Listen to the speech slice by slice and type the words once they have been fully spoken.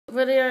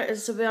video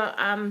is about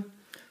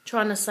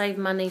trying to save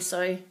money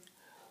so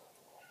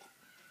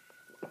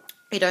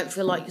you don't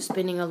feel like you're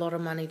spending a lot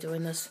of money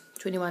doing this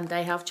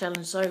 21-day health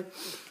challenge. So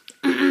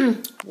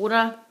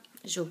water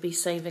is your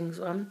best savings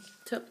one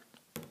tip.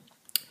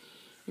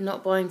 You're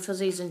not buying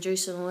fizzies and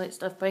juice and all that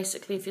stuff.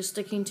 Basically, if you're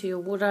sticking to your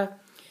water,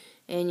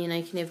 and you know,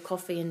 you can have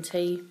coffee and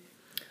tea.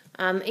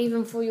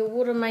 Even for your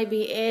water,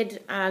 maybe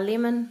add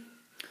lemon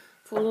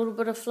for a little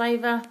bit of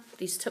flavour.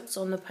 There's tips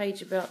on the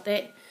page about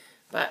that.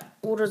 But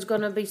water's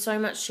going to be so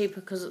much cheaper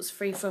because it's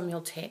free from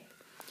your tap.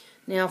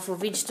 Now for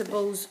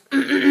vegetables,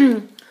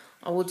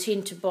 I will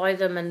tend to buy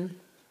them in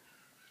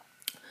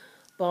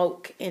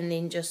bulk and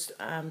then just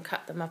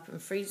cut them up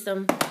and freeze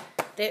them.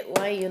 That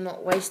way you're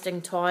not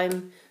wasting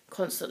time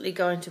constantly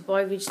going to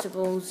buy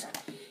vegetables,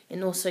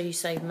 and also you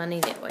save money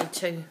that way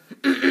too.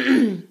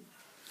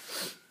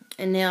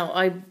 And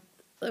now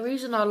the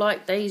reason I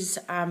like these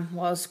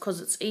was because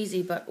it's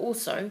easy, but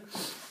also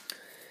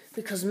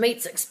because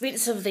meat's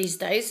expensive these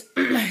days.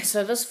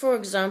 So this, for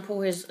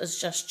example, is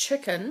just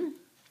chicken,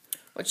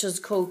 which is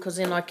cool because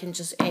then I can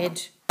just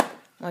add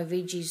my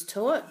veggies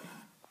to it.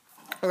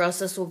 Or else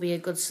this will be a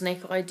good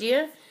snack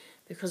idea,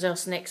 because our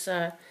snacks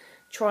are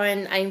try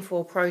and aim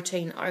for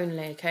protein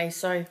only, okay?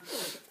 So,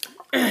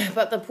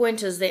 but the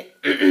point is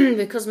that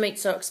because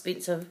meat's so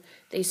expensive,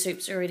 these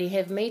soups already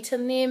have meat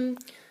in them,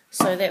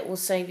 so that will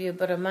save you a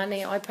bit of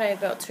money. I pay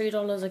about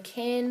 $2 a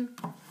can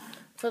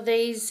for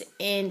these,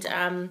 and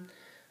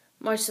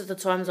most of the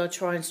times I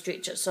try and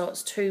stretch it so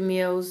it's 2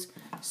 meals.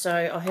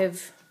 So I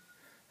have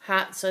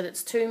so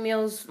that's 2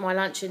 meals, my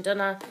lunch and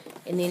dinner,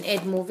 and then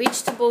add more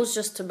vegetables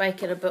just to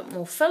make it a bit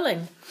more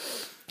filling.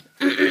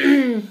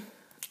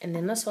 And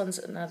then this one's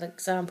another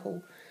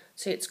example.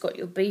 See, it's got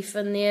your beef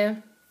in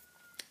there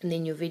and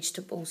then your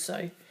vegetables,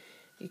 so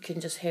you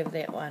can just have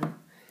that one.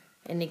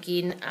 And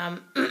again,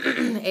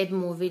 add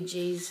more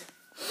veggies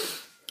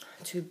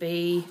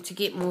to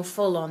get more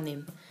full on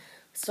them.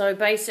 So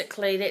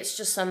basically that's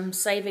just some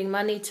saving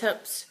money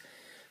tips,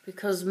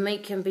 because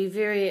meat can be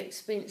very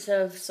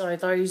expensive, so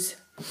those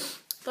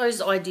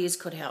ideas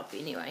could help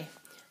anyway.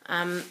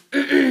 And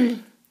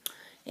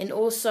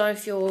also,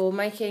 if you're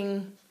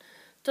making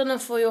dinner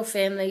for your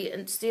family,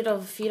 instead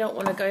of, if you don't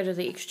want to go to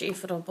the extra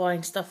effort of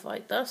buying stuff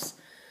like this,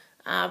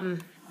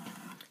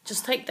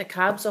 just take the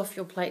carbs off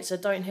your plate. So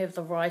don't have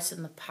the rice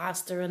and the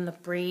pasta and the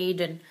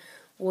bread and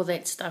all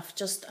that stuff.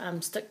 Just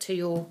stick to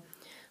your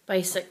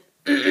basic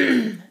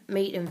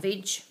meat and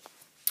veg.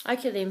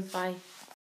 Okay then, bye.